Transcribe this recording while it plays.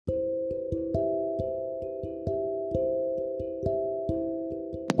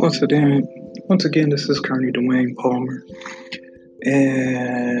Once again, once again, this is Kearney Dwayne Palmer,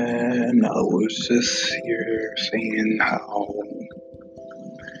 and I was just here saying how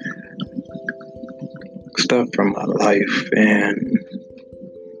stuff from my life and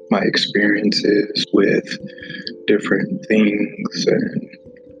my experiences with different things and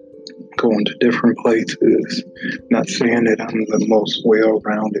going to different places. Not saying that I'm the most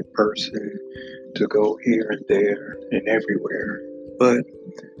well-rounded person to go here and there and everywhere, but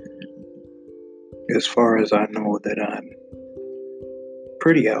as far as I know, that I'm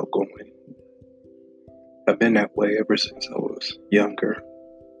pretty outgoing. I've been that way ever since I was younger.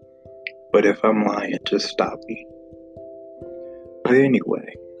 But if I'm lying, just stop me. But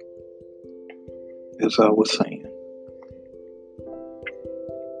anyway, as I was saying,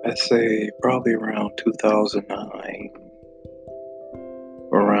 I'd say probably around 2009,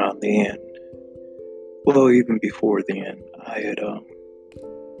 around then. Well, even before then, I had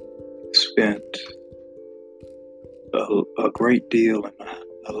spent a great deal and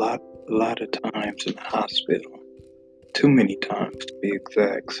a lot of times in the hospital. Too many times to be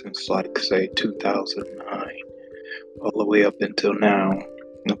exact, since like say 2009 all the way up until now.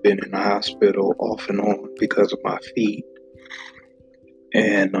 I've been in the hospital off and on because of my feet.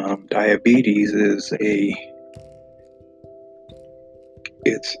 And diabetes is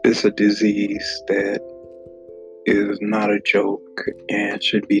it's a disease that is not a joke and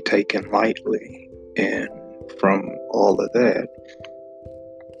should be taken lightly. And from all of that,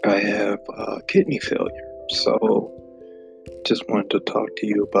 I have kidney failure. So just wanted to talk to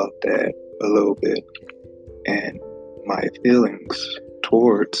you about that a little bit and my feelings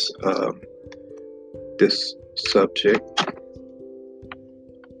towards this subject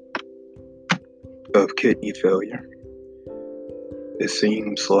of kidney failure. It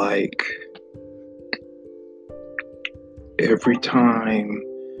seems like every time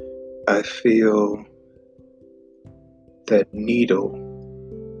I feel that needle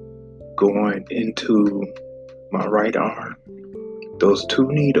going into my right arm, those two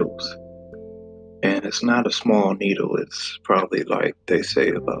needles, and it's not a small needle, it's probably like they say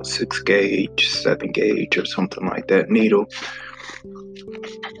about 6 gauge, 7 gauge or something like that needle,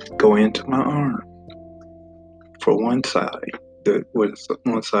 go into my arm for one side. One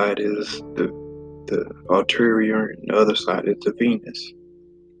side is the arterial and the other side is the venous,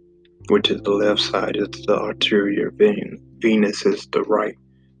 which is the left side is the arterial vein. Venous is the right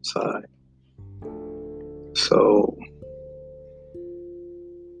side. So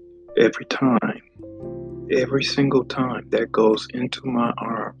every single time that goes into my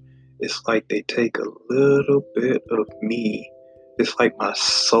arm, it's like they take a little bit of me. It's like my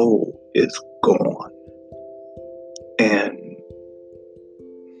soul is gone. And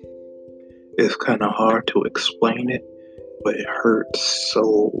it's kind of hard to explain it, but it hurts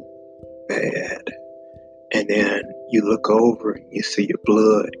so bad. And then you look over and you see your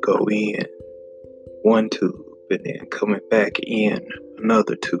blood go in one tube and then coming back in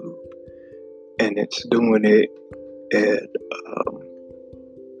another tube. And it's doing it at,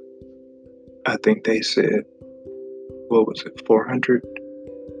 I think they said, what was it, 400?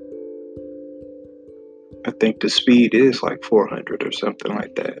 I think the speed is like 400 or something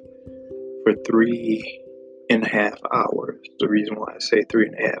like that for 3.5 hours. The reason why I say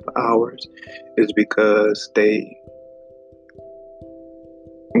 3.5 hours is because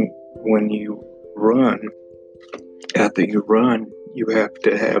when you run, after you run, you have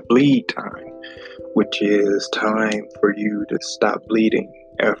to have bleed time, which is time for you to stop bleeding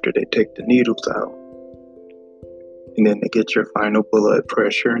after they take the needles out. And then they get your final blood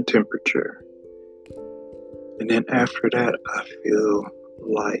pressure and temperature. And then after that, I feel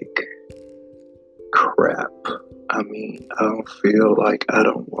like crap. I mean, I don't feel like I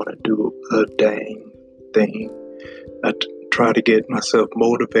don't want to do a dang thing. I try to get myself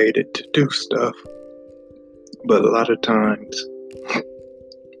motivated to do stuff, but a lot of times,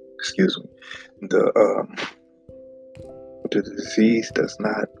 excuse me, the disease does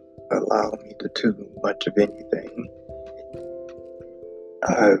not allow me to do much of anything.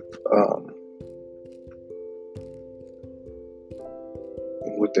 I've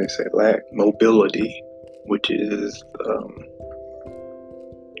what they say, lack mobility, which is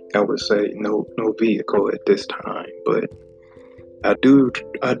I would say no vehicle at this time, but I do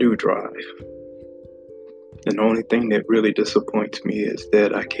drive. And the only thing that really disappoints me is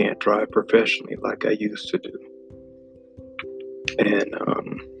that I can't drive professionally like I used to do. And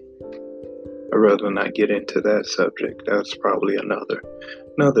I'd rather not get into that subject. That's probably another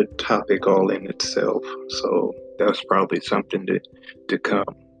topic all in itself. So that's probably something to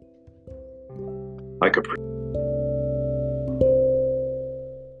come. Like a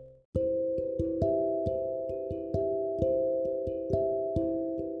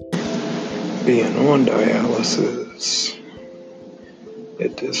being on dialysis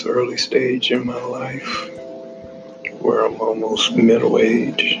at this early stage in my life, where I'm almost middle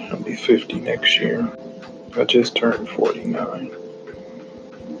age. I'll be 50 next year. I just turned 49.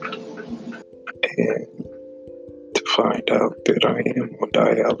 And to find out that I am on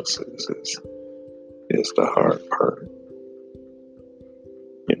dialysis is the hard part.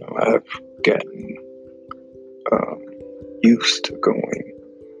 You know, I've gotten used to going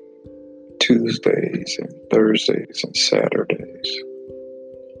Tuesdays and Thursdays and Saturdays.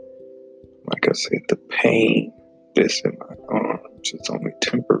 Like I said, the pain that's in my arms is only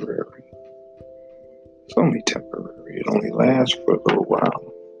temporary. It's only temporary. It only lasts for a little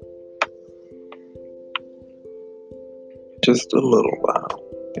while. Just a little while.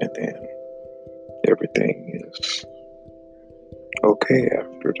 And then everything is okay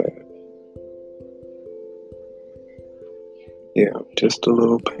after that. Yeah, just a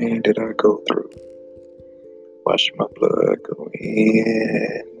little pain that I go through. Watch my blood go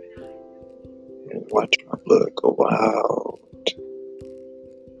in and watch my blood go out.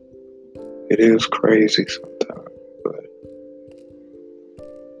 It is crazy sometimes, but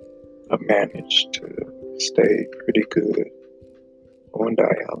I managed to stay pretty good on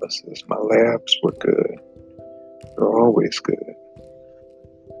dialysis. My labs were good. They're always good.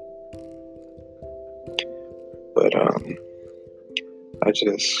 But I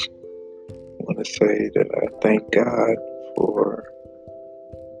just want to say that I thank God for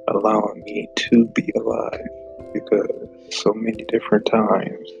allowing me to be alive, because so many different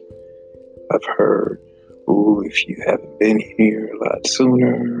times I've heard, "Ooh, if you haven't been here a lot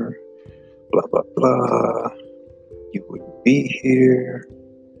sooner, blah, blah, blah, you wouldn't be here."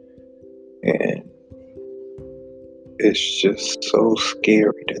 And it's just so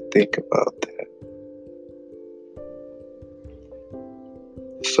scary to think about that.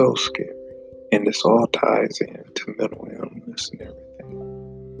 So scary. And this all ties into mental illness and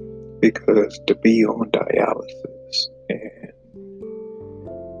everything. Because to be on dialysis and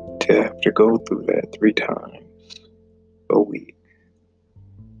to have to go through that 3 times a week,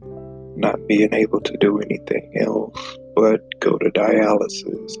 not being able to do anything else but go to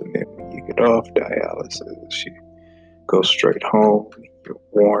dialysis, and then when you get off dialysis, you go straight home, you're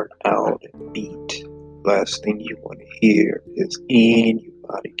worn out and beat. Last thing you want to hear is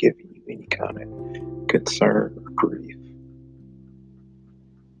anybody giving you any kind of concern or grief.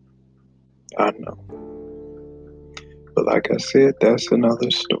 I know. But like I said, that's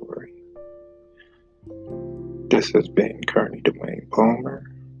another story. This has been Kearney Dwayne Palmer.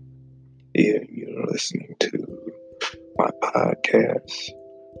 Yeah, you're listening to my podcast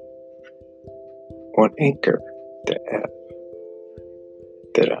on Anchor, the app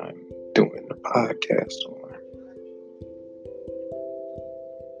that I'm doing the podcast on.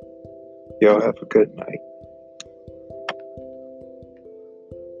 Y'all have a good night.